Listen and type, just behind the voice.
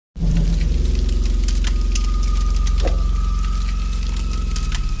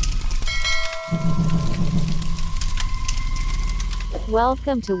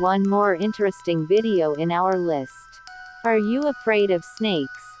Welcome to one more interesting video in our list. Are you afraid of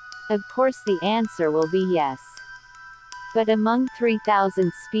snakes? Of course the answer will be yes. But among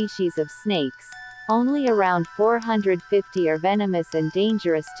 3,000 species of snakes, only around 450 are venomous and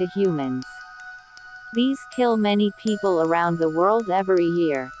dangerous to humans. These kill many people around the world every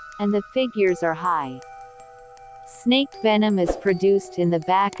year, and the figures are high. Snake venom is produced in the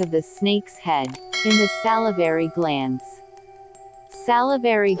back of the snake's head, in the salivary glands.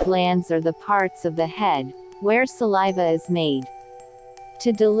 Salivary glands are the parts of the head, where saliva is made.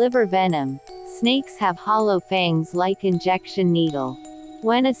 To deliver venom, snakes have hollow fangs-like injection needle.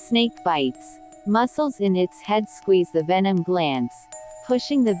 When a snake bites, muscles in its head squeeze the venom glands,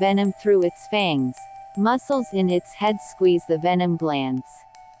 pushing the venom through its fangs. Muscles in its head squeeze the venom glands.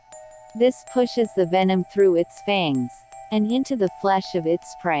 This pushes the venom through its fangs, and into the flesh of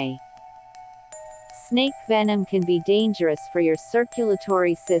its prey. Snake venom can be dangerous for your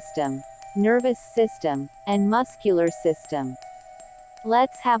circulatory system, nervous system, and muscular system.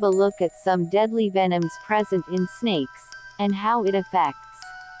 Let's have a look at some deadly venoms present in snakes, and how it affects.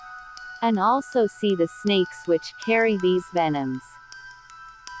 And also see the snakes which carry these venoms.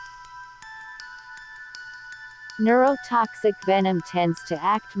 Neurotoxic venom tends to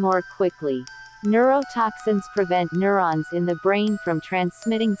act more quickly. Neurotoxins prevent neurons in the brain from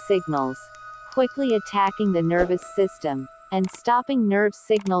transmitting signals, quickly attacking the nervous system, and stopping nerve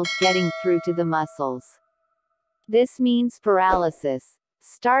signals getting through to the muscles. This means paralysis,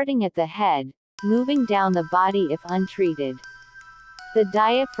 starting at the head, moving down the body if untreated. The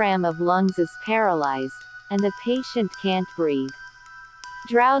diaphragm of lungs is paralyzed, and the patient can't breathe.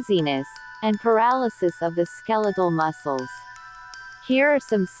 Drowsiness, and paralysis of the skeletal muscles. Here are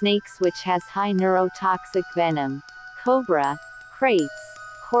some snakes which has high neurotoxic venom: cobra, crepes,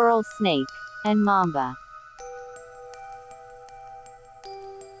 coral snake, and mamba.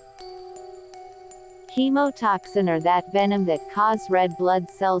 Hemotoxin are that venom that cause red blood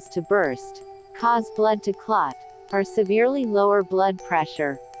cells to burst, cause blood to clot, or severely lower blood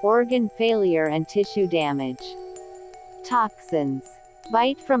pressure, organ failure and tissue damage. Toxins.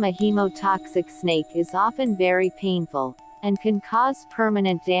 Bite from a hemotoxic snake is often very painful, and can cause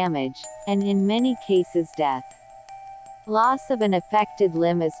permanent damage, and in many cases death. Loss of an affected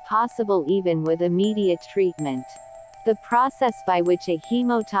limb is possible even with immediate treatment. The process by which a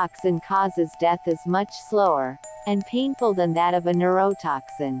hemotoxin causes death is much slower, and painful than that of a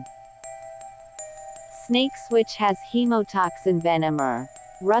neurotoxin. Snakes which has hemotoxin venom are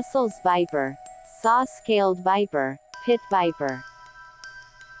Russell's viper, saw-scaled viper, pit viper.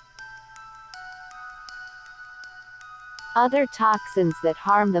 Other toxins that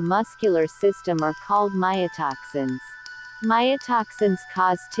harm the muscular system are called MYOTOXINS. MYOTOXINs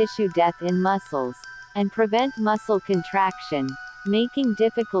cause tissue death in muscles, and prevent muscle contraction, making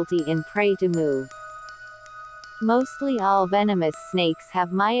difficulty in prey to move. Mostly all venomous snakes have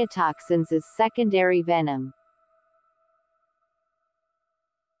MYOTOXINs as secondary venom.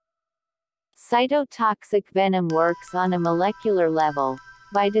 Cytotoxic venom works on a molecular level,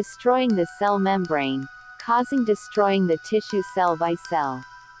 by destroying the cell membrane, destroying the tissue cell by cell.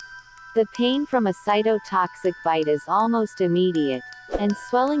 The pain from a cytotoxic bite is almost immediate, and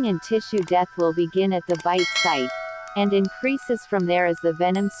swelling and tissue death will begin at the bite site, and increases from there as the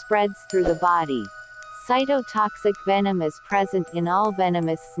venom spreads through the body. Cytotoxic venom is present in all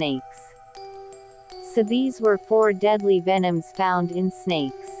venomous snakes. So these were 4 deadly venoms found in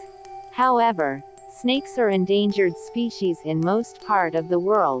snakes. However, snakes are endangered species in most part of the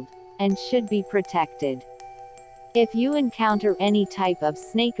world, and should be protected. If you encounter any type of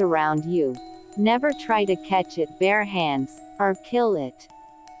snake around you, never try to catch it bare hands, or kill it.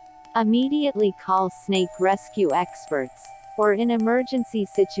 Immediately call snake rescue experts, or in emergency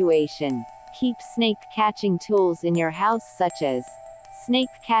situation, keep snake catching tools in your house such as snake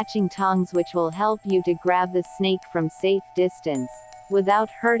catching tongs which will help you to grab the snake from safe distance, without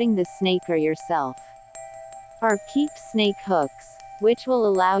hurting the snake or yourself. Or keep snake hooks, which will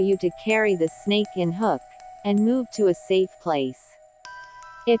allow you to carry the snake in hook, and move to a safe place.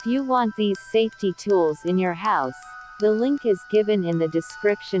 If you want these safety tools in your house, the link is given in the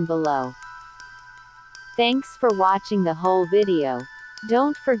description below. Thanks for watching the whole video.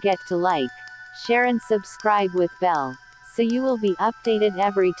 Don't forget to like, share and subscribe with bell, so you will be updated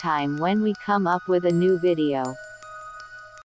every time when we come up with a new video.